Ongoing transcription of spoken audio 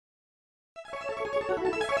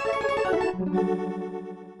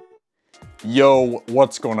Yo,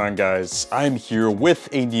 what's going on, guys? I'm here with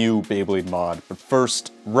a new Beyblade mod, but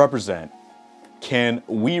first, represent. Can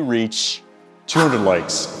we reach 200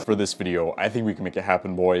 likes for this video? I think we can make it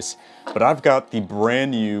happen, boys. But I've got the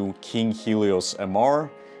brand new King Helios MR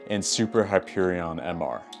and Super Hyperion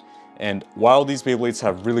MR. And while these Beyblades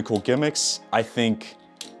have really cool gimmicks, I think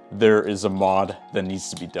there is a mod that needs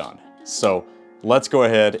to be done. So let's go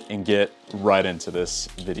ahead and get right into this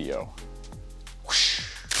video.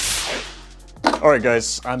 Alright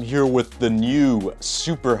guys, I'm here with the new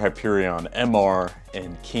Super Hyperion MR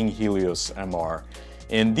and King Helios MR.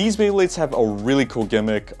 And these Beyblades have a really cool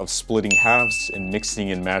gimmick of splitting halves and mixing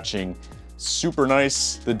and matching. Super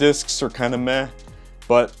nice. The discs are kind of meh,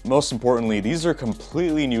 but most importantly, these are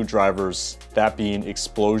completely new drivers, that being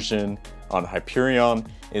Explosion on Hyperion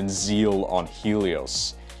and Zeal on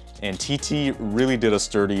Helios. And TT really did us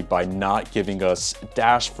dirty by not giving us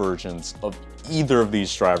dash versions of either of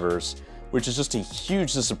these drivers, which is just a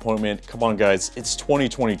huge disappointment. Come on guys, it's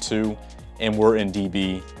 2022 and we're in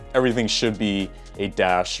DB. Everything should be a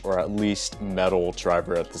dash or at least metal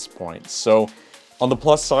driver at this point. So on the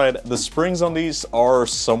plus side, the springs on these are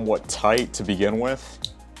somewhat tight to begin with.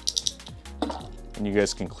 And you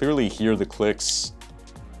guys can clearly hear the clicks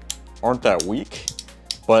aren't that weak.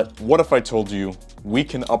 But what if I told you we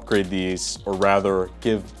can upgrade these, or rather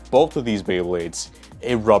give both of these Beyblades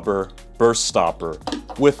a rubber burst stopper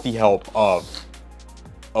with the help of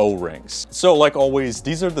O-rings. So like always,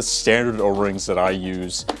 these are the standard O-rings that I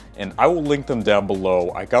use, and I will link them down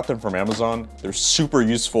below. I got them from Amazon. They're super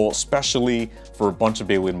useful, especially for a bunch of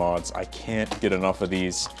Beyblade mods. I can't get enough of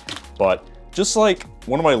these. But just like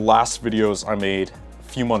one of my last videos I made a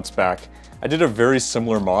few months back, I did a very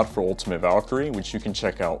similar mod for Ultimate Valkyrie, which you can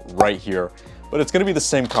check out right here. But it's going to be the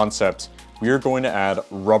same concept. We are going to add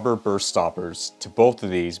rubber burst stoppers to both of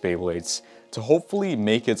these Beyblades to hopefully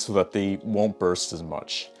make it so that they won't burst as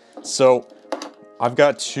much. So I've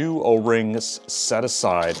got two O-rings set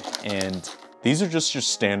aside, and these are just your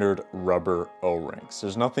standard rubber O-rings.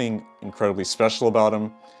 There's nothing incredibly special about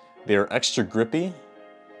them. They're extra grippy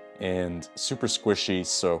and super squishy,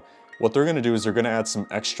 so what they're going to do is they're going to add some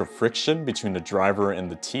extra friction between the driver and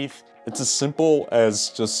the teeth. It's as simple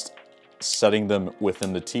as just setting them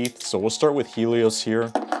within the teeth. So we'll start with Helios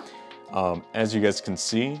here. As you guys can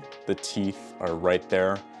see, the teeth are right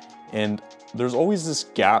there. And there's always this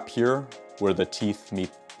gap here where the teeth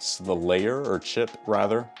meets the layer, or chip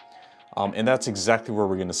rather. And that's exactly where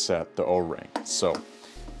we're gonna set the O-ring. So,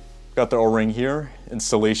 got the O-ring here.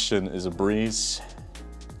 Installation is a breeze.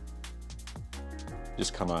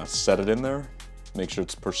 Just kind of set it in there. Make sure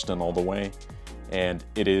it's pushed in all the way. And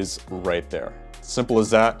it is right there. Simple as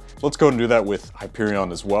that. Let's go and do that with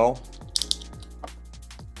Hyperion as well.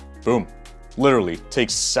 Boom. Literally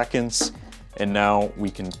takes seconds, and now we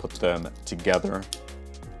can put them together.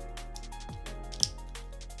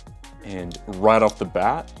 And right off the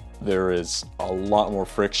bat, there is a lot more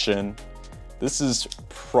friction. This is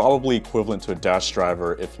probably equivalent to a dash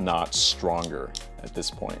driver, if not stronger at this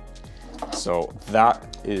point. So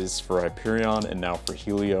that is for Hyperion, and now for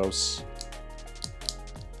Helios.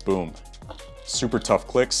 Boom. Super tough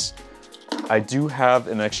clicks. I do have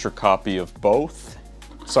an extra copy of both,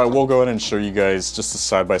 so I will go ahead and show you guys just a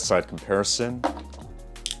side-by-side comparison.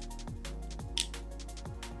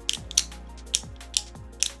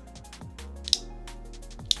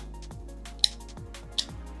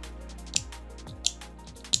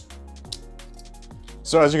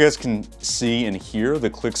 So as you guys can see and hear, the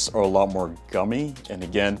clicks are a lot more gummy, and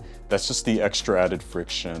again, that's just the extra added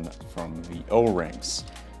friction from the O-rings.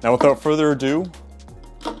 Now, without further ado,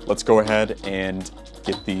 let's go ahead and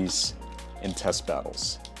get these in test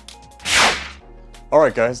battles.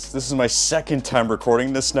 Alright guys, this is my second time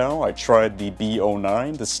recording this now. I tried the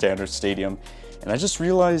B09, the standard stadium, and I just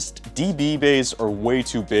realized DB bays are way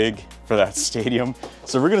too big for that stadium.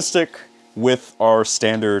 So we're gonna stick with our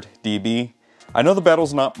standard DB. I know the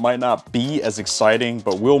battles might not be as exciting,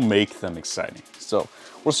 but we'll make them exciting. So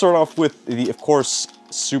we'll start off with the, of course,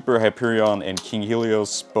 Super Hyperion and King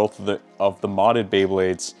Helios, both of the modded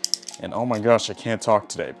Beyblades. And oh my gosh, I can't talk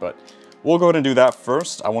today, but we'll go ahead and do that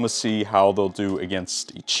first. I want to see how they'll do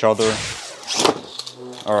against each other.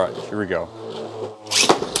 All right, here we go.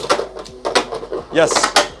 Yes,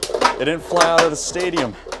 it didn't fly out of the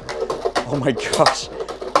stadium. Oh my gosh,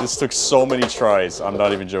 this took so many tries. I'm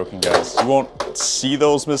not even joking, guys. You won't see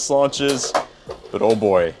those missed launches, but oh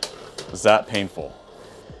boy, was that painful.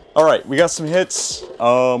 All right, we got some hits.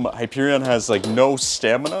 Hyperion has like no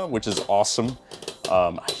stamina, which is awesome.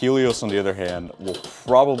 Helios, on the other hand, will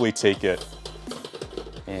probably take it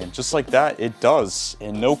And just like that, it does.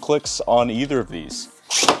 And no clicks on either of these.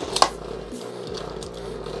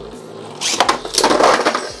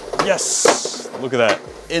 Yes! Look at that.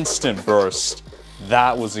 Instant burst.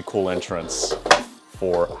 That was a cool entrance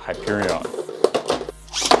for Hyperion.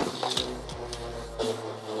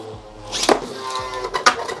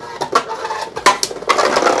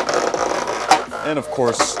 And of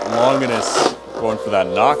course, Longinus going for that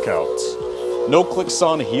knockout. No clicks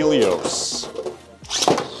on Helios.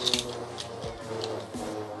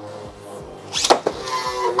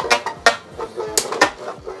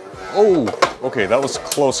 Oh, okay, that was a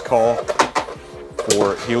close call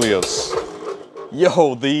for Helios.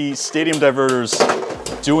 Yo, the stadium diverters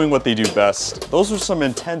doing what they do best. Those are some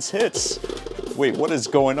intense hits. Wait, what is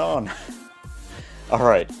going on? All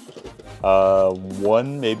right.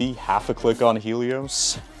 One, maybe half a click on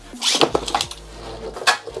Helios.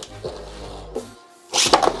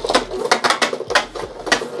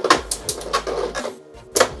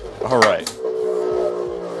 All right.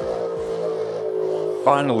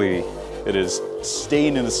 Finally, it is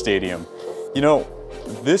staying in the stadium. You know,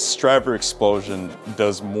 this Striver explosion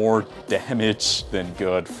does more damage than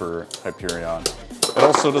good for Hyperion. It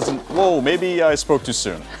also doesn't... Whoa, maybe I spoke too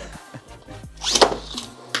soon.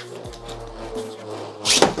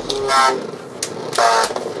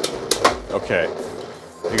 Okay,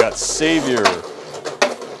 we got Savior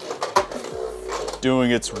doing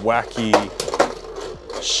its wacky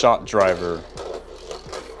shot driver.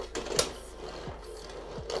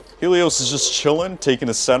 Helios is just chilling, taking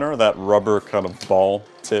the center, that rubber kind of ball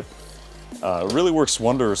tip. It really works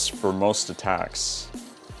wonders for most attacks.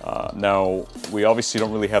 Now, we obviously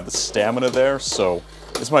don't really have the stamina there, so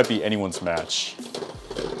this might be anyone's match.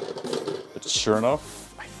 But sure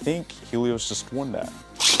enough, I think Helios just won that.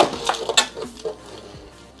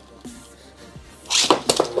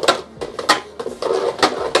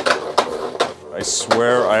 I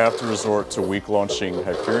swear I have to resort to weak launching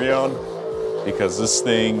Hyperion, because this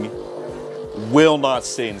thing will not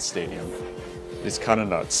stay in the stadium. It's kind of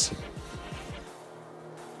nuts.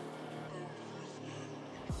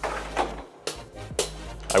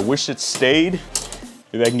 I wish it stayed.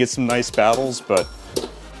 Maybe I can get some nice battles, but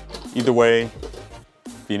either way,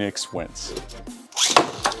 Phoenix wins.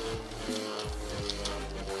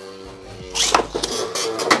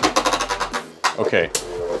 Okay.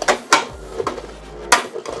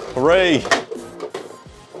 Hooray!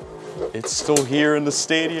 It's still here in the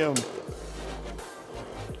stadium.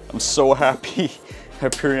 I'm so happy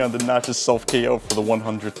Hyperion did not just self-KO for the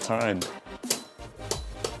 100th time.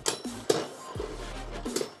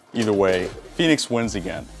 Either way, Phoenix wins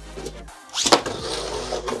again.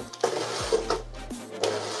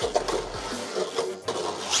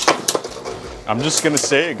 I'm just gonna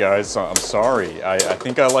say it, guys. I'm sorry. I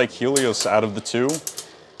think I like Helios out of the two,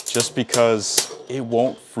 just because it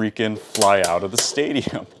won't freaking fly out of the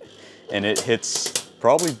stadium. And it hits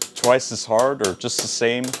probably twice as hard or just the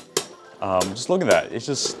same. Just look at that. It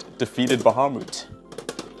just defeated Bahamut.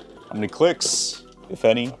 How many clicks, if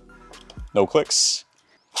any? No clicks.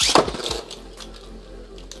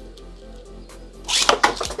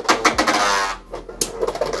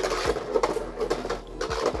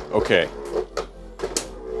 Okay.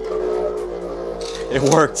 It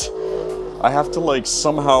worked. I have to like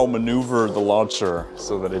somehow maneuver the launcher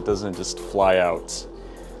so that it doesn't just fly out.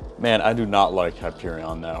 Man, I do not like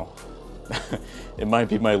Hyperion now. It might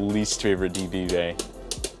be my least favorite DBA.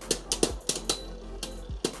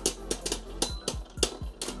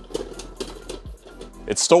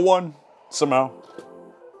 It still won, somehow.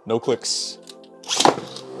 No clicks.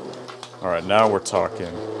 Alright, now we're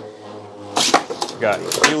talking. We got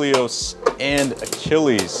Helios and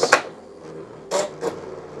Achilles.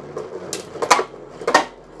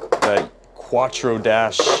 That Quattro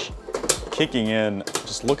dash kicking in.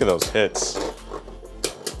 Just look at those hits.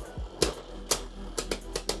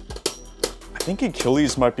 I think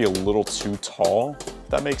Achilles might be a little too tall, if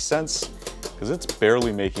that makes sense, because it's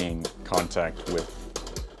barely making contact with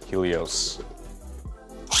Helios.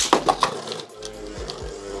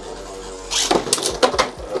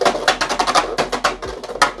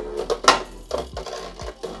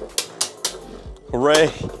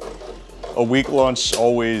 Hooray! A weak launch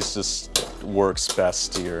always just works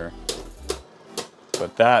best here.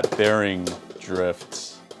 But that bearing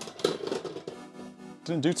drift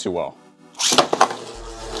didn't do too well.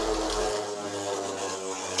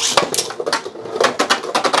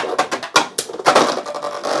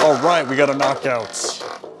 All right, we got a knockout.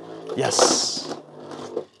 Yes.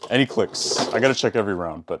 Any clicks? I gotta check every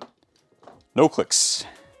round, but no clicks.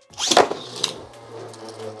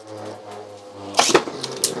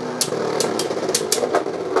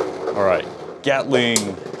 Alright,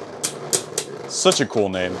 Gatling. Such a cool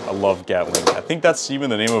name. I love Gatling. I think that's even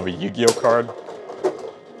the name of a Yu-Gi-Oh card.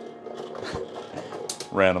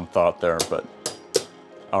 Random thought there, but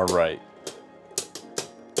alright.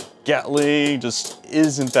 Gatling just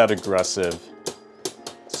isn't that aggressive.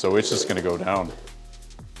 So it's just gonna go down.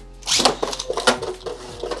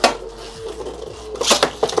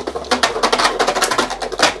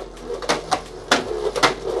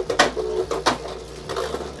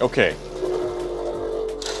 Okay.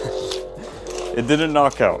 It didn't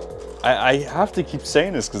knock out. I have to keep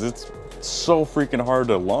saying this because it's so freaking hard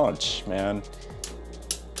to launch, man.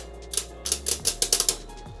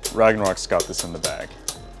 Ragnarok's got this in the bag.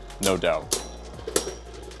 No doubt.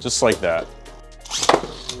 Just like that.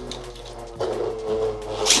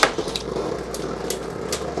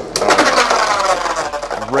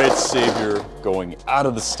 Red Savior going out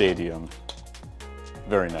of the stadium.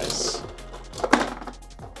 Very nice.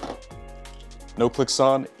 No clicks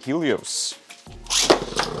on Helios.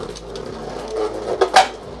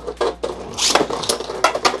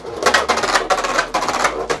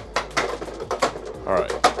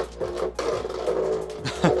 Alright.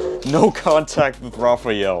 No contact with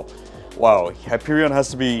Raphael. Wow, Hyperion has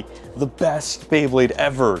to be the best Beyblade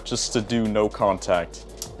ever just to do no contact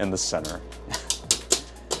in the center.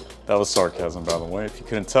 That was sarcasm, by the way, if you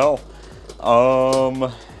couldn't tell.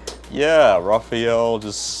 Yeah, Raphael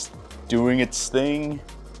just doing its thing.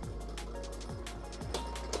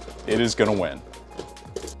 It is gonna win.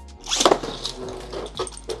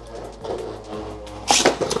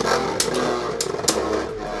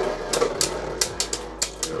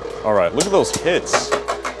 Alright, look at those hits.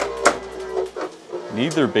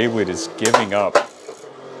 Neither Beyblade is giving up.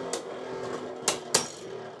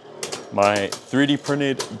 My 3D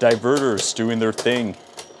printed diverters doing their thing.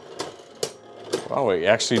 Wow, it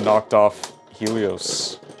actually knocked off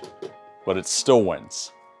Helios, but it still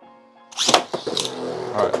wins.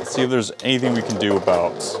 Alright, let's see if there's anything we can do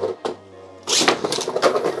about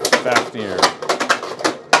Fafnir.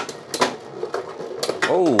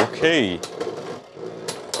 Oh, okay.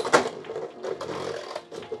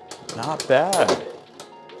 Not bad.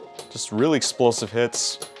 Just really explosive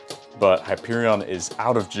hits, but Hyperion is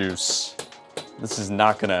out of juice. This is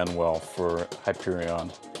not going to end well for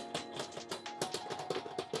Hyperion.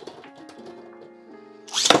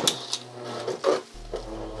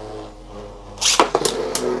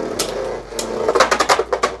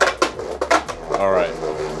 Alright.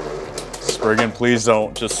 Spriggan, please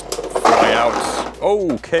don't just fly out.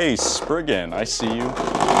 Okay, Spriggan, I see you.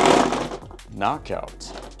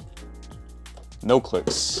 Knockout. No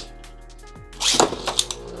clicks.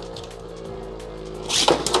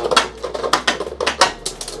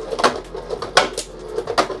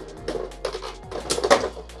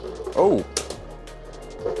 Oh.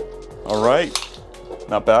 All right.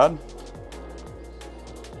 Not bad.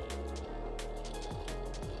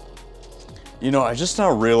 You know, I just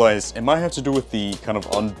now realized it might have to do with the kind of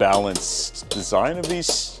unbalanced design of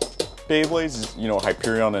these Beyblades. You know,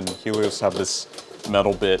 Hyperion and Helios have this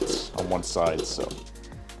metal bit on one side, so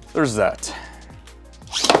there's that.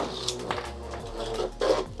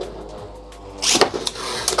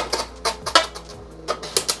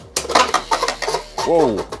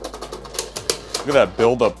 Whoa! Look at that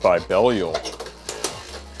build-up by Belial.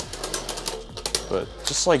 But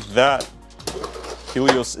just like that,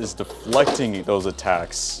 Helios is deflecting those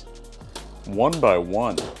attacks one by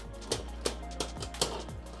one.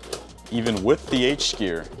 Even with the H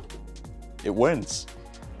gear, it wins.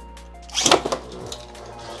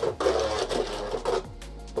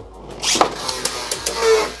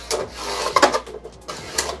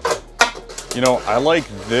 You know, I like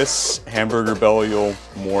this Hamburger Belial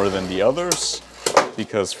more than the others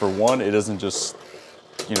because for one, it doesn't just,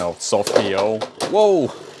 you know, self-KO. Whoa,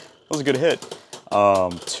 that was a good hit.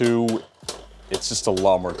 Two, it's just a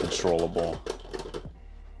lot more controllable.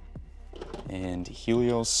 And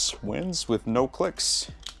Helios wins with no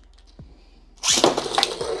clicks.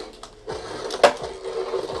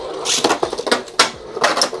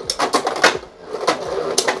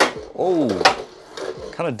 Oh,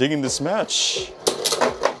 kind of digging this match.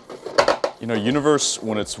 You know, Universe,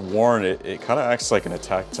 when it's worn, it kind of acts like an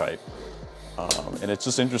attack type. And it's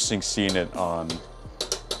just interesting seeing it on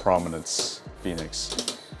Prominence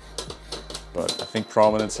Phoenix. But I think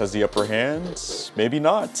Prominence has the upper hand. Maybe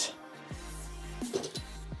not.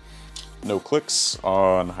 No clicks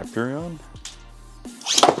on Hyperion.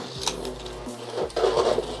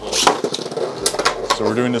 So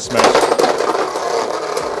we're doing this match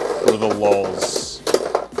for the lulz,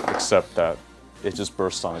 except that it just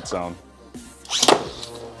burst on its own.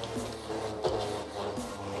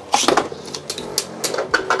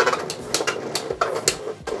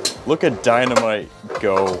 Look at Dynamite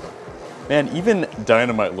go. Man, even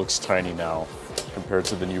Dynamite looks tiny now compared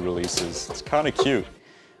to the new releases. It's kind of cute.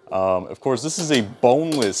 Of course, this is a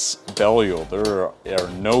boneless Belial. There are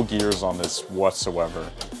no gears on this whatsoever.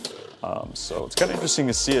 So it's kind of interesting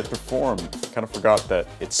to see it perform. Kind of forgot that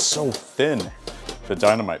it's so thin, the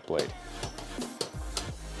Dynamite blade.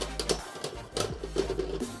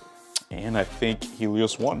 And I think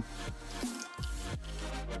Helios won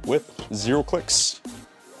with 0 clicks.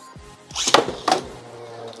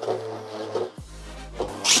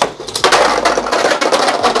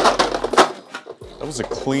 That was a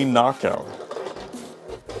clean knockout.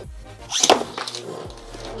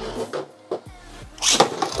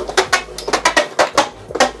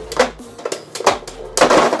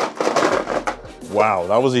 Wow,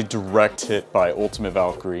 that was a direct hit by Ultimate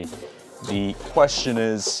Valkyrie. The question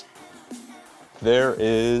is, there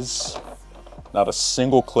is not a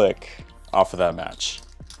single click off of that match.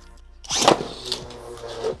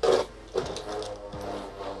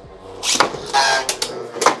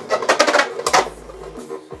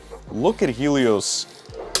 Look at Helios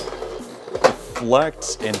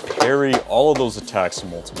deflect and parry all of those attacks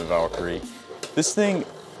from Ultimate Valkyrie. This thing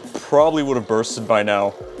probably would have bursted by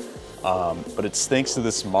now, but it's thanks to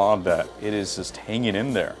this mod that it is just hanging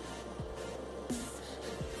in there.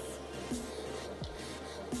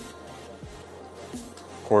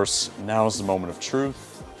 Of course, now is the moment of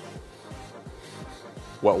truth.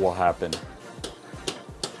 What will happen?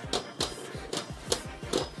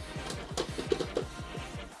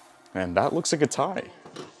 And that looks like a tie.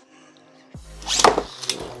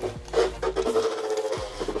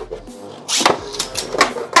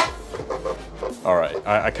 All right,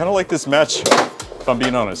 I kind of like this match, if I'm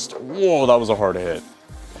being honest. Whoa, that was a hard hit.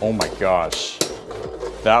 Oh my gosh.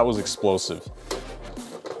 That was explosive.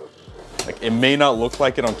 Like, it may not look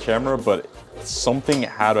like it on camera, but something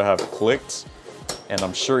had to have clicked, and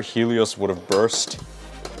I'm sure Helios would have burst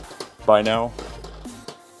by now.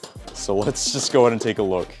 So let's just go ahead and take a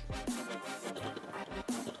look.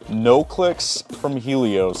 No clicks from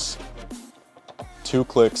Helios, 2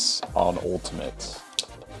 clicks on Ultimate.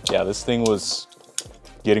 Yeah, this thing was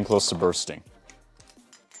getting close to bursting.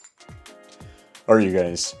 Alright you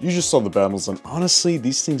guys, you just saw the battles, and honestly,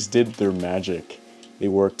 these things did their magic. They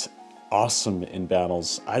worked awesome in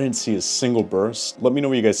battles. I didn't see a single burst. Let me know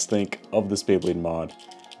what you guys think of this Beyblade mod.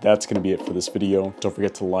 That's going to be it for this video. Don't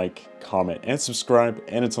forget to like, comment, and subscribe,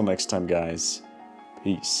 and until next time guys,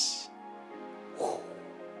 peace.